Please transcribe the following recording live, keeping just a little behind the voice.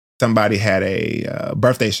somebody had a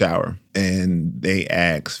birthday shower, and they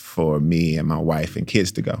asked for me and my wife and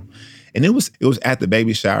kids to go. And it was at the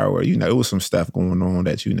baby shower where, it was some stuff going on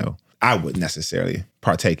that, I wouldn't necessarily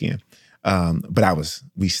partake in. But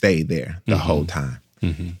we stayed there the whole time.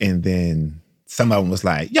 Mm-hmm. And then some of them was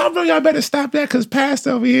like, y'all better stop that because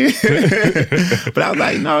Pastor over here. But I was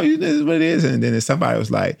like, no, this is what it is. And then somebody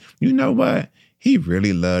was like, you know what? He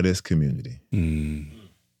really loved this community. Mm.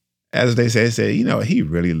 As they said, he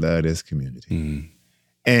really loved this community. Mm.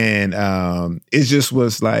 And it just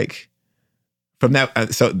was like, from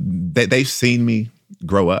that, so they've seen me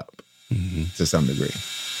grow up to some degree.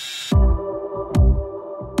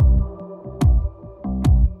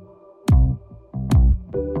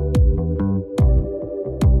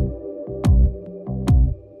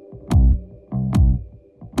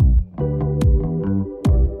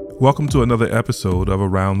 Welcome to another episode of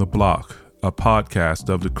Around the Block, a podcast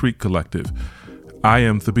of the Creek Collective. I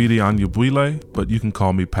am Thabiti Anyabwile, but you can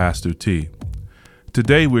call me Pastor T.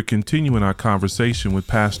 Today we're continuing our conversation with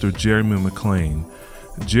Pastor Jeremy McClain.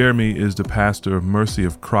 Jeremy is the pastor of Mercy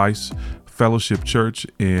of Christ Fellowship Church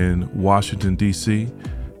in Washington, D.C.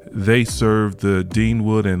 They serve the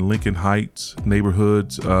Deanwood and Lincoln Heights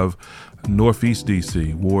neighborhoods of Northeast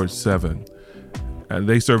D.C., Ward 7. And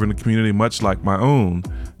they serve in a community much like my own,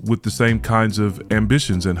 with the same kinds of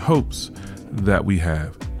ambitions and hopes that we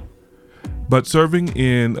have. But serving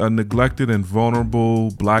in a neglected and vulnerable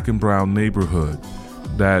Black and brown neighborhood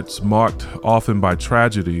that's marked often by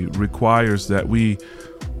tragedy requires that we're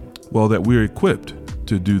equipped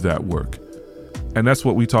to do that work. And that's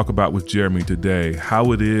what we talk about with Jeremy today,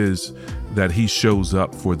 how it is that he shows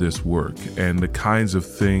up for this work and the kinds of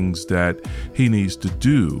things that he needs to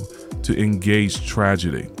do to engage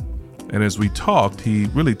tragedy. And as we talked, he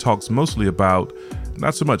really talks mostly about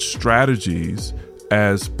not so much strategies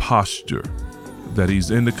as posture, that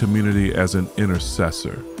he's in the community as an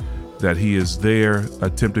intercessor, that he is there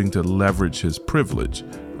attempting to leverage his privilege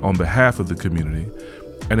on behalf of the community,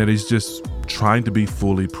 and that he's just trying to be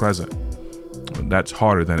fully present. That's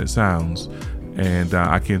harder than it sounds, and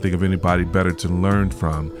I can't think of anybody better to learn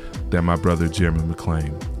from than my brother Jeremy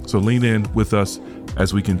McClain. So lean in with us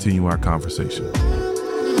as we continue our conversation.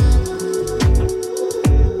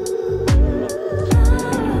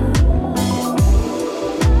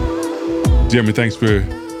 Jeremy, thanks for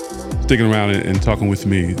sticking around and talking with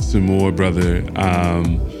me some more, brother.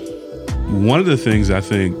 One of the things I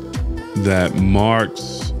think that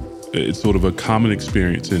marks it's sort of a common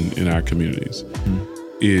experience in our communities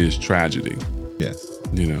is tragedy. Yes.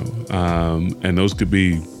 And those could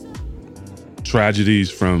be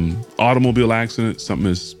tragedies from automobile accidents, something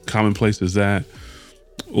as commonplace as that,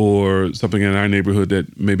 or something in our neighborhood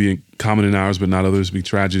that may be common in ours but not others, be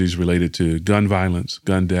tragedies related to gun violence,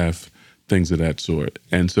 gun death, things of that sort.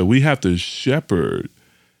 And so we have to shepherd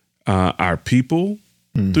our people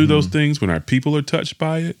through those things when our people are touched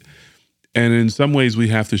by it. And in some ways we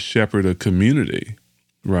have to shepherd a community,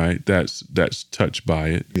 right, that's touched by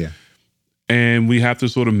it. Yeah. And we have to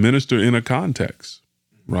sort of minister in a context,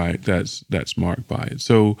 right, that's marked by it.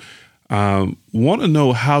 So want to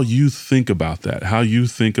know how you think about that, how you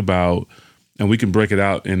think about, and we can break it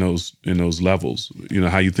out in those levels,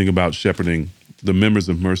 how you think about shepherding the members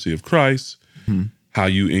of Mercy of Christ, how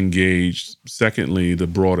you engage, secondly, the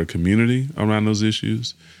broader community around those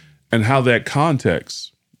issues, and how that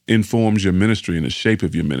context informs your ministry and the shape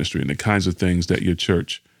of your ministry and the kinds of things that your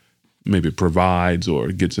church maybe provides or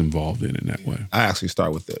gets involved in that way. I actually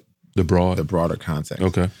start with the broader context.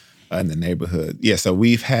 Okay. In the neighborhood. Yeah, so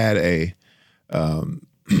we've had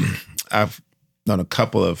I've known a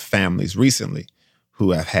couple of families recently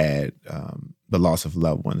who have had the loss of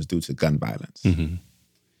loved ones due to gun violence. Mm-hmm.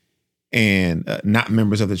 And not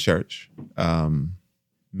members of the church,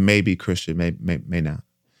 maybe Christian, may not.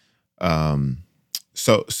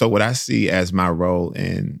 So what I see as my role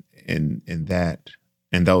in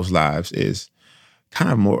those lives is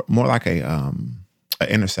kind of more like an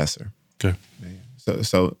intercessor. Okay.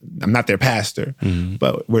 So I'm not their pastor,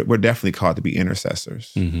 but we're definitely called to be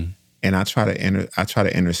intercessors. Mm-hmm. And I try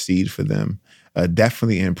to intercede for them,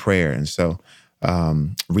 definitely in prayer. And so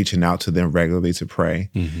reaching out to them regularly to pray.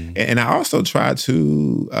 Mm-hmm. And I also try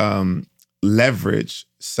to leverage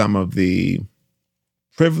some of the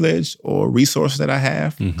privilege or resources that I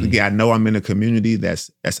have. Mm-hmm. Again, I know I'm in a community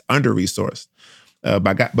that's under-resourced. But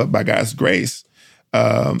by God's grace,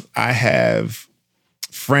 I have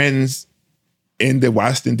friends in the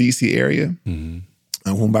Washington, D.C. area,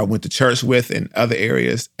 whom I went to church with in other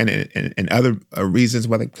areas and other reasons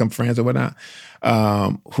why they become friends or whatnot,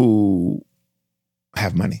 who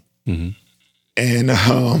have money. Mm-hmm.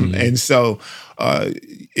 And so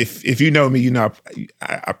if you know me, you know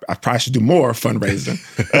I probably should do more fundraising,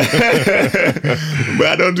 but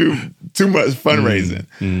I don't do too much fundraising.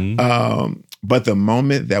 But the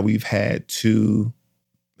moment that we've had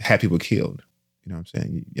people killed, you know what I'm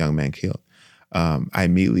saying, young man killed, I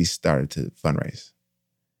immediately started to fundraise.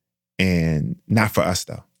 And not for us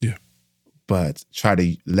though. Yeah. But try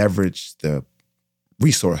to leverage the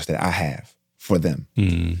resource that I have for them.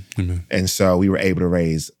 Amen. And so we were able to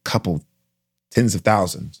raise a couple tens of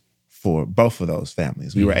thousands for both of those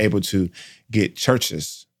families. We were able to get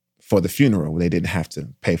churches for the funeral. They didn't have to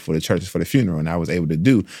pay for the churches for the funeral, and I was able to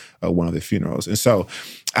do one of the funerals. And so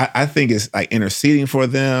I think it's like interceding for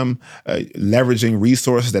them, leveraging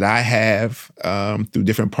resources that I have through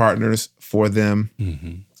different partners for them,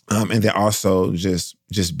 and then also just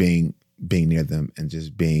being near them and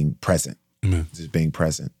just being present, just being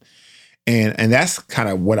present. And that's kind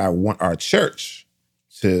of what I want our church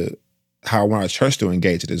to, how I want our church to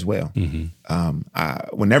engage it as well.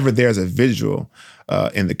 Whenever there's a vigil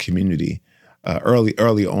in the community,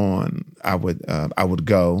 early on, I would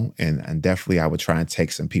go and definitely I would try and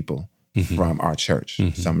take some people from our church,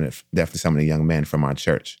 definitely some of the young men from our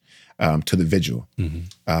church to the vigil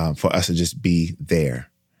for us to just be there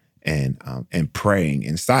and praying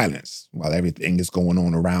in silence while everything is going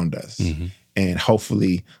on around us. And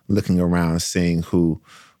hopefully looking around, seeing who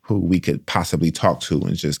we could possibly talk to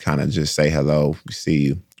and just kind of just say hello, we see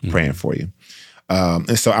you, praying for you.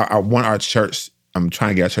 And so I want our church, I'm trying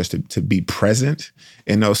to get our church to be present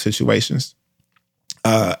in those situations.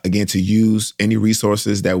 Again, to use any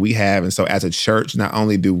resources that we have. And so as a church, not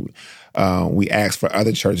only do we ask for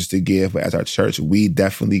other churches to give, but as our church, we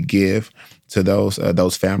definitely give to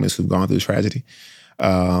those families who've gone through tragedy.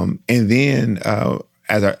 And then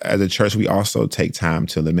as a church, we also take time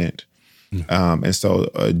to lament. And so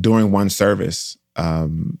during one service,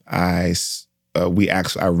 I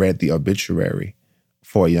read the obituary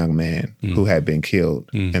for a young man who had been killed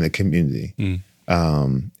in the community.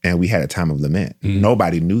 And we had a time of lament.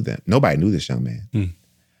 Nobody knew them. Nobody knew this young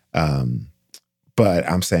man. But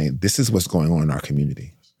I'm saying this is what's going on in our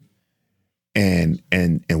community. And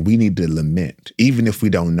we need to lament. Even if we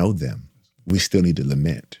don't know them, we still need to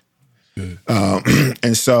lament.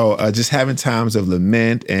 And so just having times of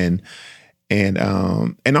lament and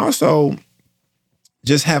also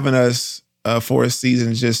just having us for a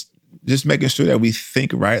season, just making sure that we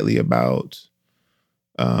think rightly about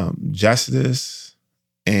justice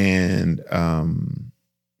and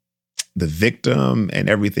the victim and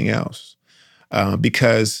everything else.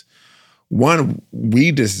 Because one,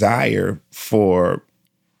 we desire for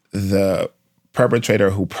the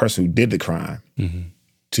perpetrator person who did the crime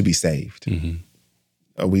to be saved.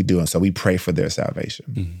 We do. And so we pray for their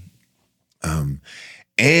salvation.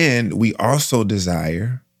 And we also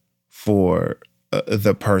desire for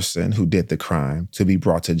the person who did the crime to be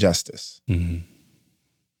brought to justice.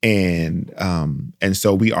 And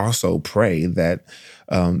so we also pray that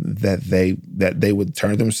they would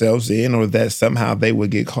turn themselves in, or that somehow they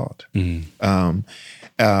would get caught. And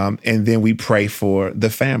then we pray for the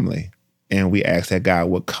family, and we ask that God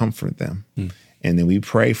would comfort them. And then we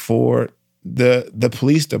pray for the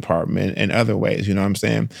police department and other ways, you know what I'm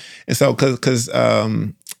saying? And so, because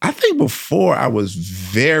I think before I was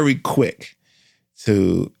very quick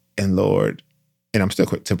and Lord, and I'm still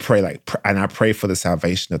quick to pray, and I pray for the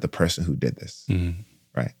salvation of the person who did this,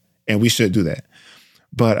 right? And we should do that.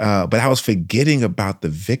 But I was forgetting about the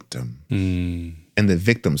victim and the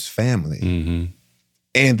victim's family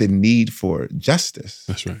and the need for justice.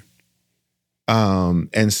 That's right.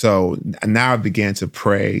 And so now I began to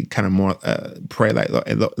pray kind of more, pray like,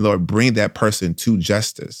 Lord, bring that person to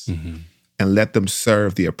justice and let them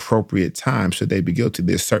serve the appropriate time. Should they be guilty,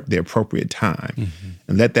 they serve the appropriate time.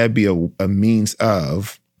 And let that be a means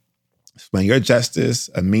of, when your justice,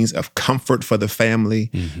 a means of comfort for the family.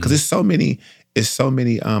 Because there's so many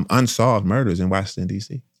unsolved murders in Washington,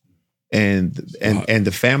 D.C. And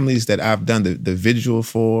the families that I've done the vigil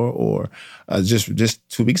for, or just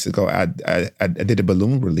 2 weeks ago, I did a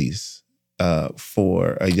balloon release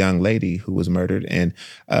for a young lady who was murdered, and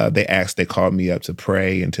they called me up to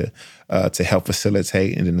pray and to help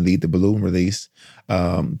facilitate and then lead the balloon release,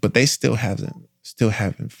 but they still haven't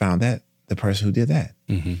found the person who did that.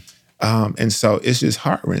 And so it's just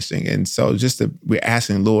heart-wrenching. And so we're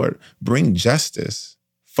asking, Lord, bring justice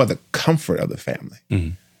for the comfort of the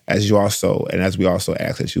family. As we also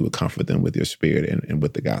ask that you would comfort them with your spirit and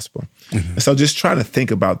with the gospel. And so just trying to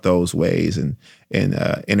think about those ways and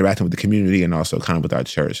interacting with the community, and also kind of with our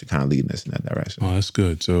church, and kind of leading us in that direction. Oh, that's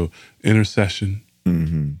good. So intercession,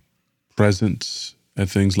 presence, at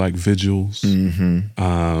things like vigils,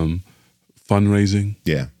 fundraising,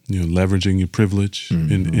 leveraging your privilege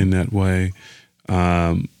in that way,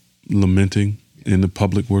 lamenting in the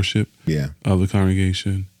public worship of the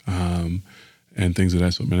congregation, and things of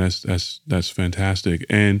that sort. Man, that's fantastic.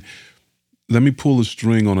 And let me pull a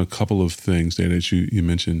string on a couple of things there that you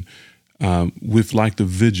mentioned. With like the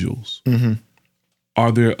vigils,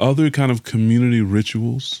 are there other kind of community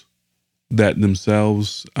rituals that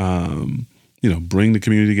themselves, bring the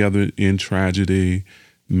community together in tragedy,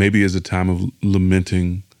 maybe as a time of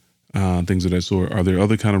lamenting, things of that sort? Are there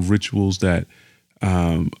other kind of rituals that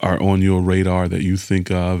are on your radar that you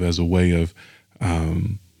think of as a way of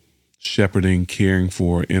shepherding, caring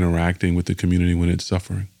for, interacting with the community when it's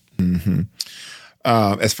suffering?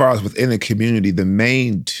 As far as within the community, the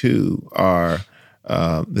main two are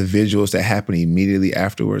the vigils that happen immediately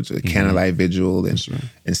afterwards, the candlelight vigil,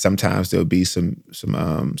 and sometimes there'll be the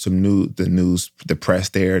press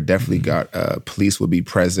there. Definitely got police will be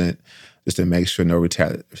present just to make sure no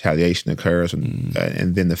retaliation occurs,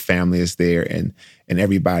 and then the family is there, and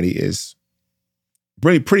everybody is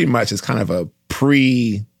really pretty much it's kind of a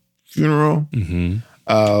pre-funeral,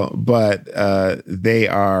 but they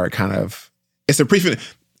are kind of. It's a pre-funeral.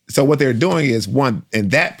 So what they're doing is, one, in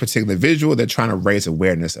that particular visual, they're trying to raise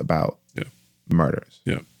awareness about murders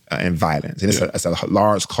and violence. And it's a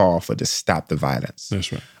large call to stop the violence.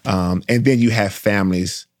 That's right. And then you have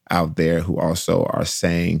families out there who also are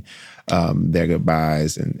saying their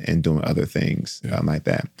goodbyes and doing other things like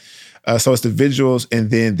that. So it's the visuals,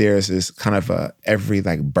 and then there's this kind of every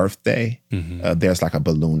like birthday, there's like a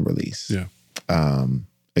balloon release.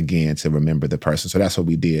 Again, to remember the person. So that's what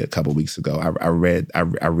we did a couple of weeks ago. I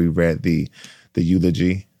reread the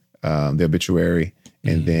eulogy, the obituary,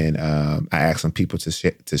 and then I asked some people to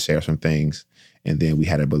share some things, and then we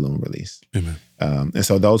had a balloon release. Amen. And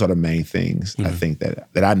so those are the main things I think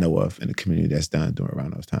that I know of in the community that's done during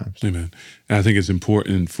around those times. Amen. And I think it's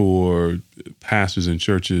important for pastors and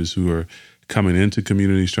churches who are coming into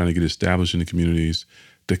communities, trying to get established in the communities,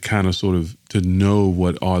 to kind of sort of to know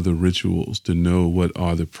what are the rituals, to know what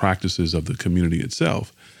are the practices of the community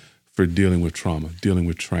itself for dealing with trauma, dealing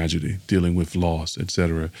with tragedy, dealing with loss, et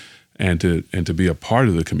cetera, and to be a part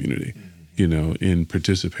of the community, in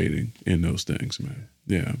participating in those things, man.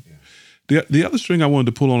 Yeah. The other string I wanted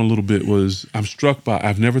to pull on a little bit was I'm struck by,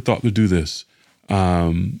 I've never thought to do this,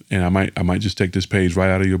 and I might just take this page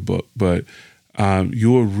right out of your book, but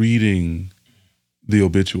you're reading the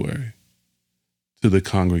obituary to the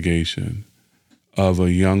congregation of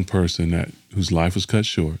a young person whose life was cut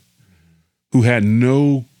short, who had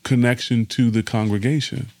no connection to the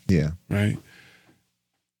congregation. Yeah. Right?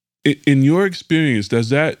 In your experience, does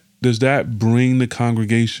that bring the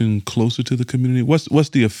congregation closer to the community? What's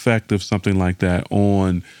the effect of something like that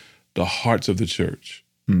on the hearts of the church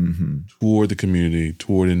toward the community,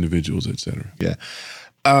 toward individuals, et cetera? Yeah.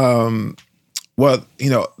 Well,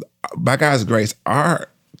 by God's grace, our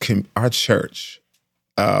church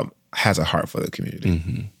has a heart for the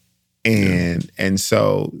community. And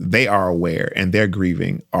so they are aware and they're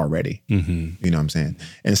grieving already. You know what I'm saying?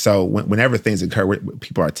 And so whenever things occur,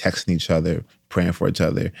 people are texting each other, praying for each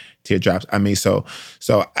other, teardrops. I mean, so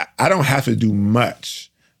I don't have to do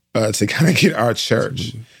much to kind of get our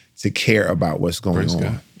church to care about what's going on.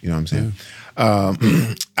 God. You know what I'm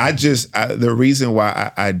saying? The reason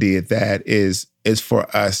why I did that is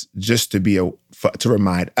for us just to to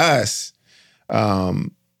remind us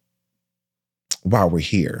while we're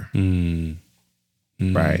here,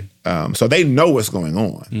 right? So they know what's going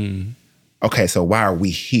on. Okay, so why are we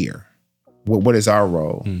here? What is our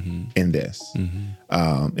role in this?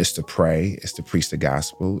 It's to pray. It's to preach the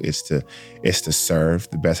gospel. It's to serve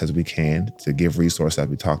the best as we can, to give resources as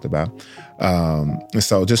we talked about. And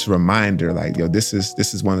so just a reminder, like, this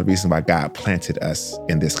is one of the reasons why God planted us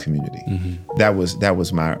in this community. That was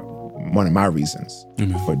one of my reasons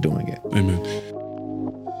for doing it. Amen.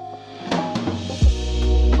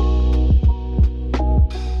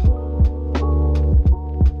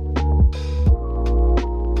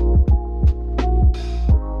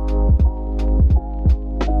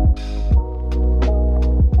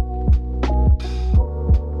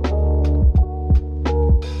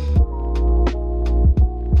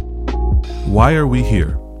 Why are we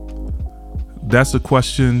here? That's a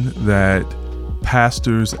question that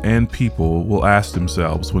pastors and people will ask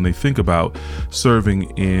themselves when they think about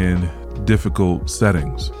serving in difficult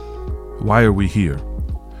settings. Why are we here?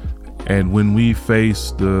 And when we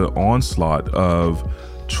face the onslaught of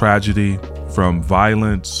tragedy from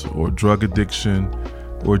violence or drug addiction,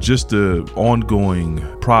 or just the ongoing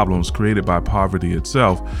problems created by poverty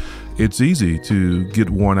itself, it's easy to get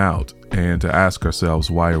worn out and to ask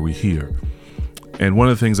ourselves, why are we here? And one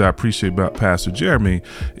of the things I appreciate about Pastor Jeremy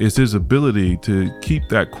is his ability to keep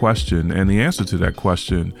that question and the answer to that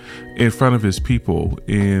question in front of his people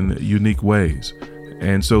in unique ways.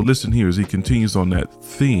 And so listen here as he continues on that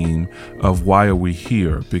theme of why are we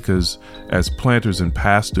here? Because as planters and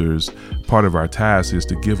pastors, part of our task is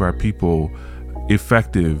to give our people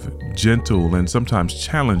effective, gentle, and sometimes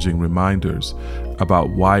challenging reminders about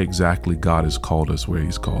why exactly God has called us where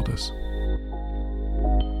he's called us.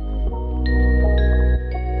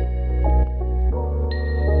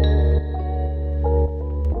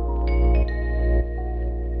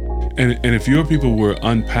 And if your people were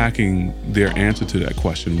unpacking their answer to that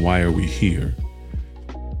question, why are we here?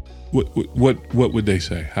 What would they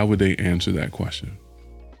say? How would they answer that question?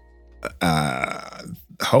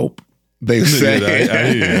 Hope. They say. Yeah,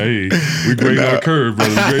 I hear you. We're great on the curve,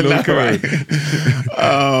 brother. We're great on the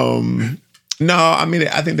curve. No, I mean,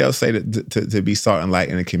 I think they'll say to be salt and light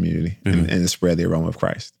in the community and to spread the aroma of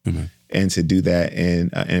Christ. Amen. And to do that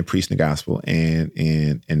and preaching the gospel and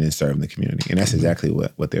then serving the community. And that's exactly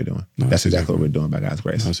what they're doing. No, that's exactly what we're doing by God's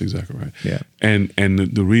grace. That's exactly right. Yeah. And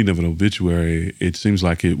the reading of an obituary, it seems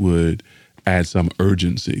like it would add some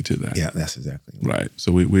urgency to that. Yeah, that's exactly right.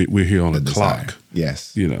 So we're here on the clock.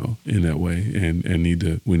 Yes. You know, in that way, and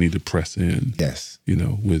we need to press in. Yes. You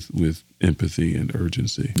know, with empathy and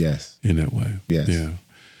urgency. Yes. In that way. Yes. Yeah.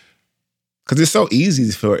 Because it's so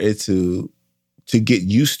easy for it to get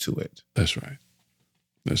used to it. That's right.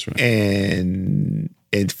 That's right. And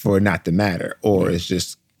for it not to matter, or it's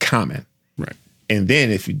just common. Right. And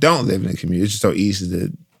then if you don't live in the community, it's just so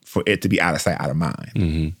easy for it to be out of sight, out of mind.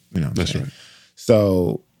 Mm-hmm. You know what I'm saying? Right.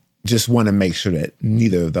 So just want to make sure that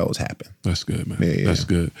neither of those happen. That's good, man. Yeah. That's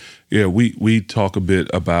good. Yeah, we talk a bit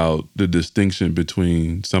about the distinction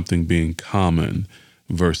between something being common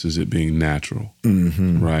versus it being natural,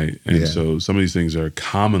 right? And so some of these things are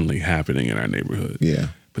commonly happening in our neighborhood,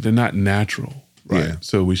 but they're not natural, right? Yeah.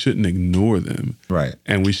 So we shouldn't ignore them, right?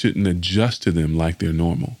 And we shouldn't adjust to them like they're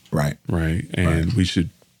normal, right? Right? And we should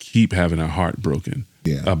keep having our heart broken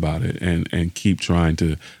about it and keep trying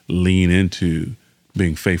to lean into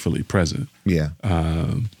being faithfully present. Yeah.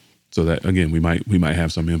 So that, again, we might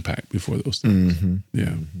have some impact before those things. Mm-hmm.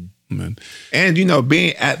 Yeah. Amen. And, you know,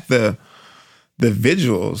 being at the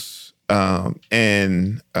vigils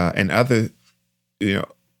and other,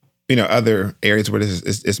 other areas where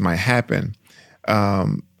this might happen,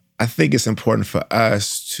 I think it's important for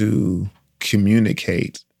us to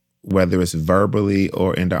communicate, whether it's verbally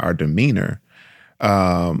or in our demeanor,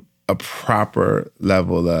 a proper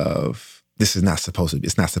level of it's not supposed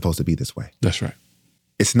to be this way. That's right.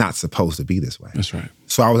 It's not supposed to be this way. That's right.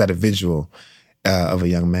 So I was at a vigil of a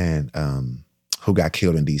young man who got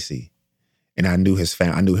killed in D.C. And I knew his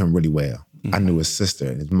family. I knew him really well. Mm-hmm. I knew his sister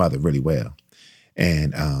and his mother really well.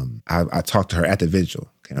 And I talked to her at the vigil.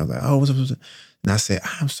 And I was like, oh, what's up? And I said,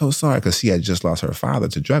 I'm so sorry, because she had just lost her father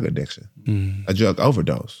to drug addiction, a drug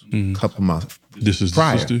overdose, a couple months prior. This is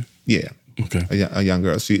the sister? Yeah. Okay. A young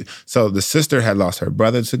girl. So the sister had lost her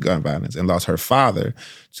brother to gun violence and lost her father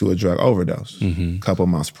to a drug overdose a couple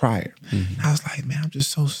months prior. Mm-hmm. I was like, man, I'm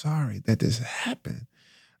just so sorry that this happened.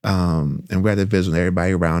 And we're at the vigil, and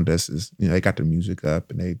everybody around us is, they got the music up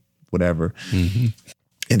and they whatever. Mm-hmm.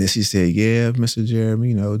 And then she said, yeah, Mr.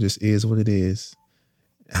 Jeremy, this is what it is.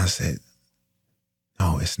 And I said,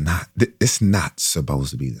 no, it's not. It's not supposed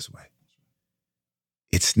to be this way.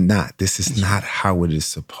 It's not. This is not how it is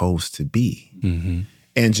supposed to be. Mm-hmm.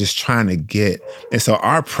 And just trying to get, and so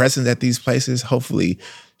our presence at these places, hopefully,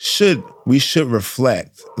 we should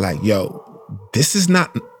reflect like, this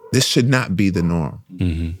should not be the norm.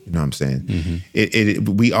 Mm-hmm. You know what I'm saying?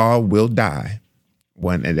 Mm-hmm. We all will die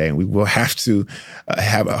one day, and we will have to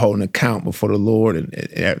hold an account before the Lord and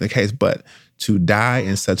the case. But to die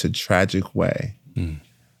in such a tragic way,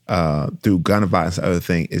 through gun violence and other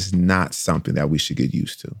things, is not something that we should get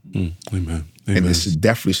used to. Amen. And this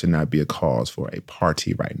definitely should not be a cause for a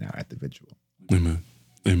party right now at the vigil. Amen.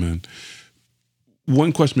 Amen.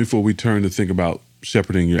 One question before we turn to think about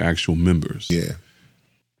shepherding your actual members. Yeah.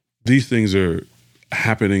 These things are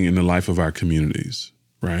happening in the life of our communities,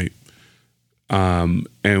 right? And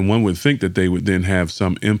one would think that they would then have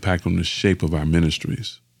some impact on the shape of our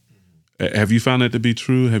ministries. Have you found that to be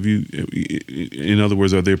true? In other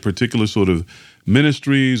words, are there particular sort of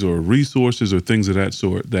ministries or resources or things of that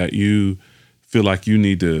sort that you feel like you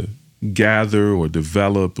need to gather or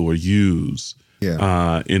develop or use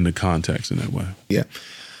in the context in that way? Yeah.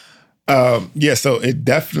 So it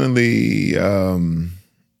definitely,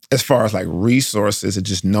 as far as like resources and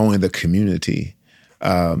just knowing the community,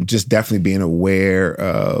 just definitely being aware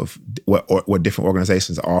of what different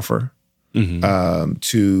organizations offer.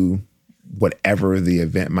 to whatever the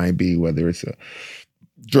event might be, whether it's a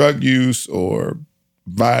drug use or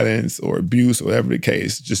violence or abuse, whatever the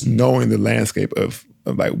case, just knowing the landscape of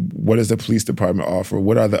like, what does the police department offer?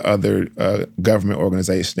 What are the other government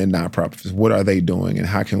organizations and nonprofits? What are they doing? And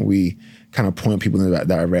how can we kind of point people in that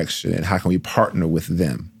direction? And how can we partner with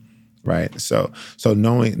them? Right. So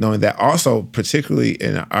knowing that, also particularly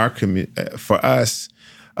in our community, for us,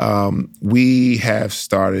 we have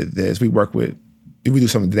started this. We do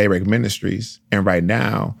some direct ministries, and right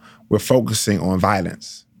now we're focusing on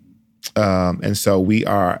violence. And so we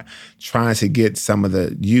are trying to get some of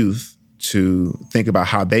the youth to think about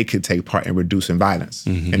how they could take part in reducing violence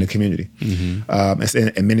in the community.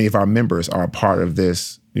 And many of our members are a part of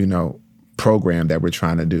this, program that we're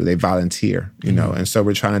trying to do. They volunteer, and so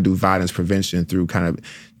we're trying to do violence prevention through kind of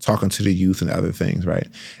talking to the youth and other things, right?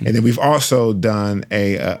 And then we've also done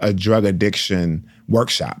a drug addiction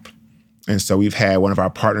workshop. And so we've had one of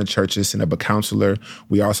our partner churches send up a counselor.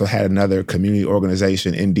 We also had another community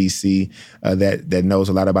organization in DC that knows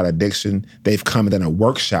a lot about addiction. They've come and done a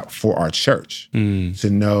workshop for our church to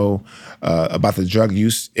know about the drug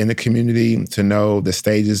use in the community, to know the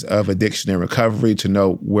stages of addiction and recovery, to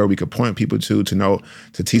know where we could point people to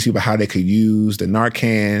teach people how they could use the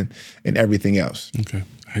Narcan and everything else. Okay.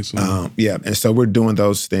 Excellent. And so we're doing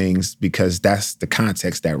those things because that's the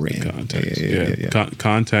context that we're in. Context.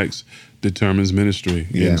 Context determines ministry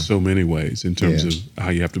in so many ways in terms of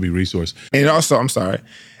how you have to be resourced. And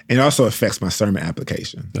it also affects my sermon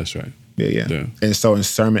application. That's right. Yeah. And so in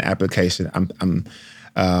sermon application,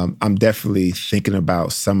 I'm definitely thinking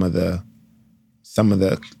about some of the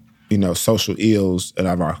social ills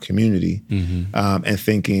of our community, and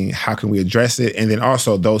thinking, how can we address it? And then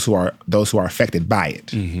also those who are affected by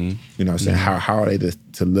it. Saying how are they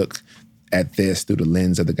to look at this through the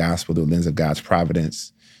lens of the gospel, through the lens of God's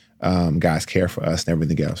providence, God's care for us, and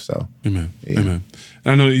everything else. So, Amen. And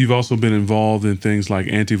I know you've also been involved in things like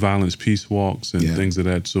anti-violence peace walks and things of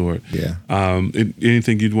that sort.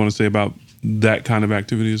 Anything you'd want to say about that kind of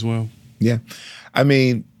activity as well? Yeah, I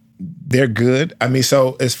mean, they're good. I mean,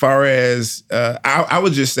 so as far as I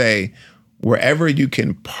would just say, wherever you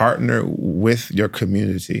can partner with your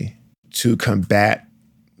community to combat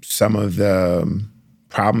some of the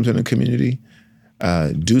problems in the community,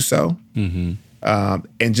 do so.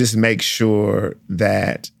 And just make sure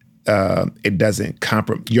that it doesn't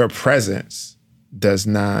your presence does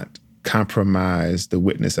not compromise the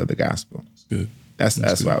witness of the gospel. Good. That's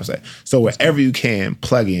what I would say. So wherever you can,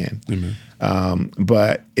 plug in.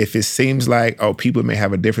 But if it seems like, people may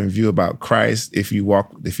have a different view about Christ if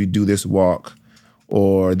you do this walk,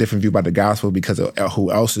 or a different view about the gospel because of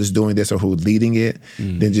who else is doing this or who's leading it,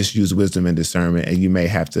 then just use wisdom and discernment, and you may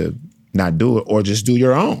have to not do it or just do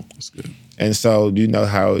your own. That's good. And so you know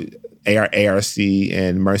how ARC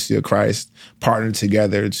and Mercy of Christ partnered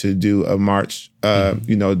together to do a march,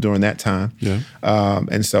 during that time.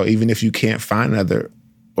 And so even if you can't find another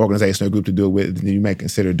organization or group to do it with, then you may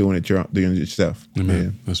consider doing it yourself.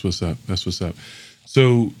 Amen. That's what's up.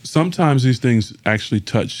 So sometimes these things actually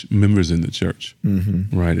touch members in the church,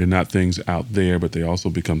 right? They're not things out there, but they also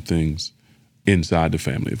become things inside the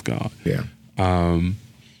family of God.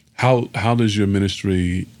 How does your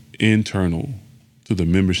ministry internal to the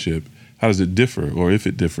membership, how does it differ, or if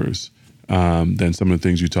it differs, than some of the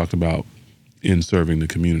things you talked about in serving the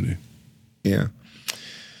community?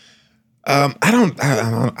 I'd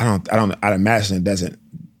imagine it doesn't.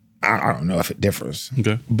 I don't know if it differs.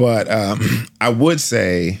 Okay. But I would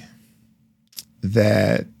say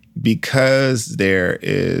that because there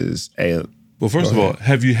is well, first of all,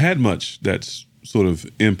 have you had much that's sort of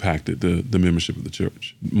impacted the membership of the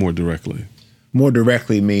church more directly? More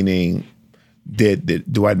directly meaning,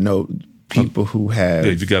 do I know people who have?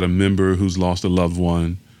 Yeah, you got a member who's lost a loved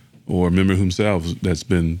one, or a member himself that's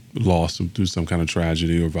been lost through some kind of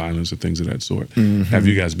tragedy or violence or things of that sort. Have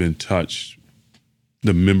you guys been touched?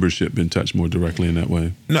 The membership been touched more directly in that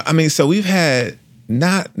way? No, I mean, so we've had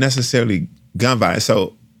not necessarily gun violence.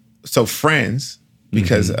 So friends,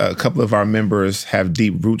 because a couple of our members have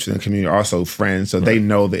deep roots in the community, also friends, so they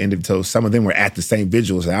know the individual. Some of them were at the same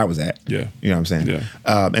vigils that I was at. Yeah. You know what I'm saying? Yeah.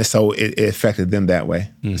 And so it affected them that way,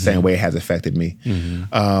 the same way it has affected me.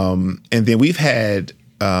 And then we've had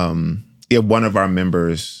one of our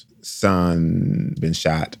members' son been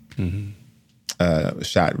shot.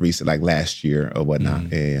 Shot recently, like last year or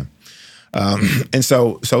whatnot. And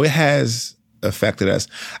so it has affected us.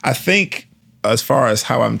 I think as far as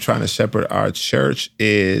how I'm trying to shepherd our church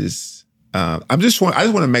is, I just want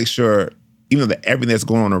to make sure, even though everything that's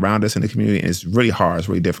going on around us in the community, and it's really hard, it's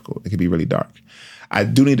really difficult, it can be really dark. I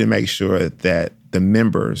do need to make sure that the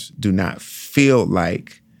members do not feel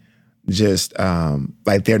like just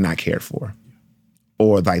like they're not cared for,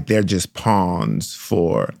 or like they're just pawns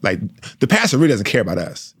for, like, the pastor really doesn't care about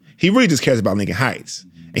us. He really just cares about Lincoln Heights.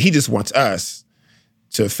 And he just wants us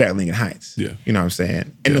to affect Lincoln Heights. Yeah. You know what I'm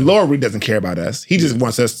saying? And the Lord really doesn't care about us. He just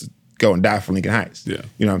wants us to go and die for Lincoln Heights. Yeah.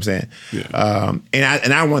 You know what I'm saying? Yeah.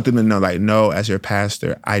 And I want them to know, like, no, as your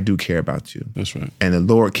pastor, I do care about you. That's right. And the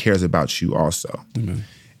Lord cares about you also. Amen.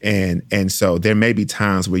 And so there may be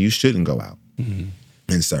times where you shouldn't go out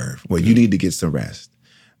and serve, where you need to get some rest.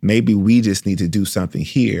 Maybe we just need to do something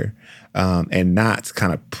here and not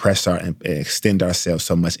kind of press and extend ourselves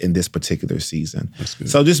so much in this particular season.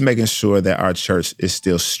 So just making sure that our church is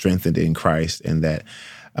still strengthened in Christ, and that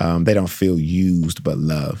they don't feel used but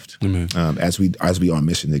loved. As we on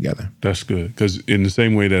mission together. That's good, because in the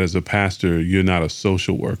same way that as a pastor, you're not a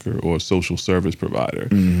social worker or a social service provider.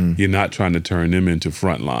 You're not trying to turn them into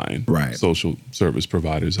frontline social service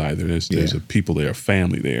providers either. There's a people there, a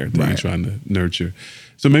family there that you're trying to nurture.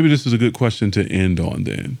 So maybe this is a good question to end on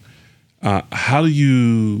then. How do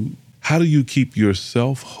you keep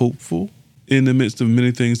yourself hopeful in the midst of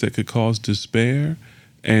many things that could cause despair,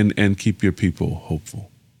 and keep your people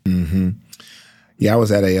hopeful? Yeah, I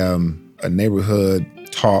was at a neighborhood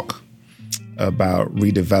talk about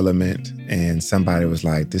redevelopment, and somebody was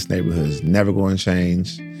like, this neighborhood is never going to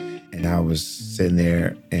change. And I was sitting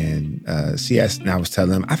there, and she asked, and I was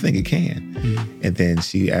telling them, I think it can. And then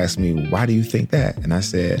she asked me, why do you think that? And I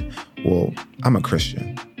said, well, I'm a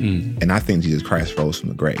Christian, and I think Jesus Christ rose from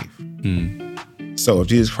the grave. So if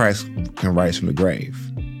Jesus Christ can rise from the grave,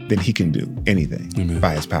 then he can do anything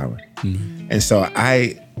by his power. And so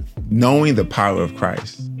knowing the power of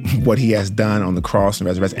Christ, what he has done on the cross and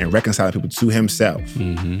resurrection and reconciling people to himself,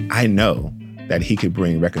 I know that he could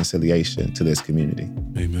bring reconciliation to this community.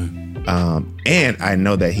 Amen. And I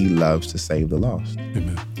know that he loves to save the lost.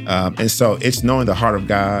 Amen. And so it's knowing the heart of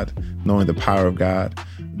God, knowing the power of God,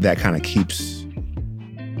 that kind of keeps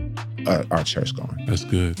our church going. That's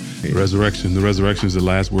good. Yeah. The resurrection is the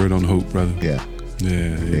last word on hope, brother. Yeah.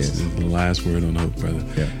 Yeah, it's the last word on hope, brother.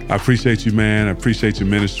 Yeah. I appreciate you, man. I appreciate your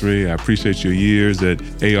ministry. I appreciate your years at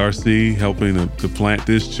ARC helping to plant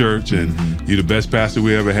this church. And you're the best pastor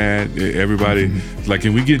we ever had. Everybody, like,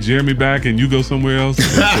 can we get Jeremy back and you go somewhere else?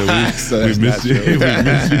 So we miss you. We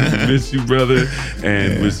miss you, brother.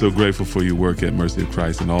 And we're so grateful for your work at Mercy of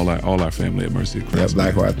Christ and all our family at Mercy of Christ. Yeah,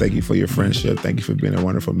 likewise. Thank you for your friendship. Thank you for being a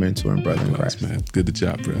wonderful mentor and brother in Christ. Man. Good to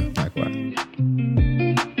job, bro. Likewise.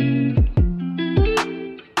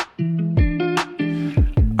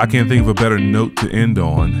 I can't think of a better note to end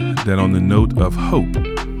on than on the note of hope.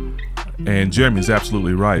 And Jeremy's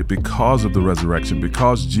absolutely right. Because of the resurrection,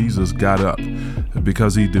 because Jesus got up,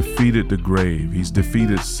 because he defeated the grave, he's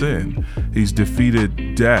defeated sin, he's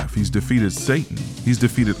defeated death, he's defeated Satan, he's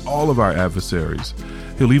defeated all of our adversaries.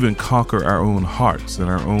 He'll even conquer our own hearts and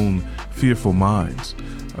our own fearful minds.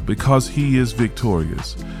 Because he is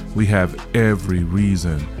victorious, we have every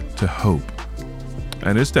reason to hope.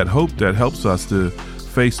 And it's that hope that helps us to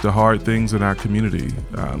face the hard things in our community,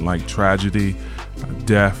 like tragedy,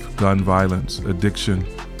 death, gun violence, addiction.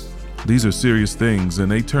 These are serious things,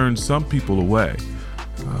 and they turn some people away.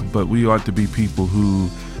 But we ought to be people who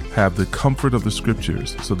have the comfort of the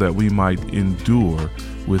scriptures so that we might endure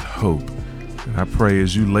with hope. And I pray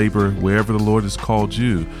as you labor wherever the Lord has called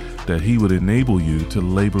you, that he would enable you to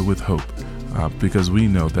labor with hope, because we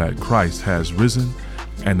know that Christ has risen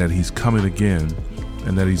and that he's coming again,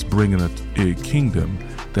 and that he's bringing a kingdom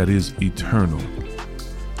that is eternal.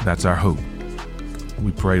 That's our hope.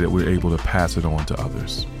 We pray that we're able to pass it on to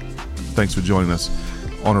others. Thanks for joining us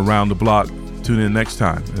on Around the Block. Tune in next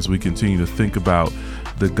time as we continue to think about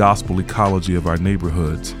the gospel ecology of our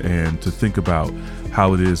neighborhoods and to think about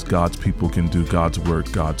how it is God's people can do God's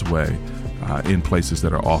work God's way in places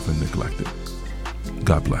that are often neglected.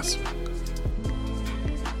 God bless.